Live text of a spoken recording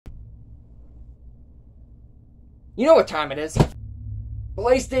You know what time it is.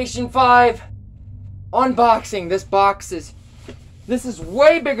 PlayStation 5 unboxing. This is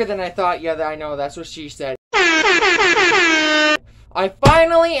way bigger than I thought. Yeah, I know, that's what she said. I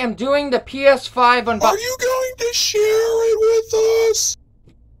finally am doing the PS5 unboxing. Are you going to share it with us?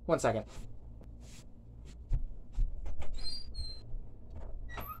 1 second.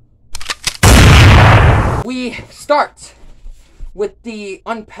 We start with the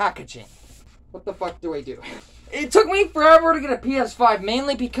unpackaging. What the fuck do I do? It took me forever to get a PS5,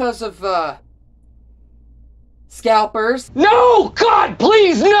 mainly because of, scalpers. No! God,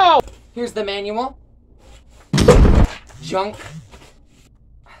 please, no! Here's the manual. Junk.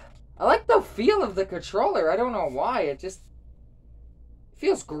 I like the feel of the controller. I don't know why. It just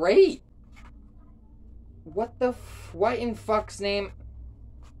feels great. What in fuck's name?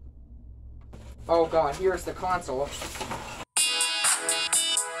 Oh god, here's the console.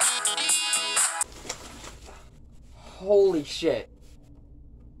 Holy shit.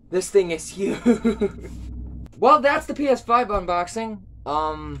 This thing is huge. Well, that's the PS5 unboxing.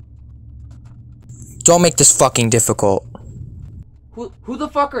 Don't make this fucking difficult. Who the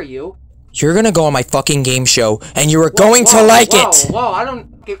fuck are you? You're gonna go on my fucking game show, and you are going to like it! Whoa, I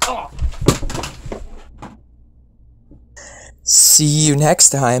don't give... Oh. See you next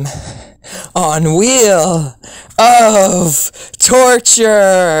time on Wheel of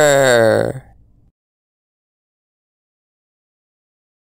Torture!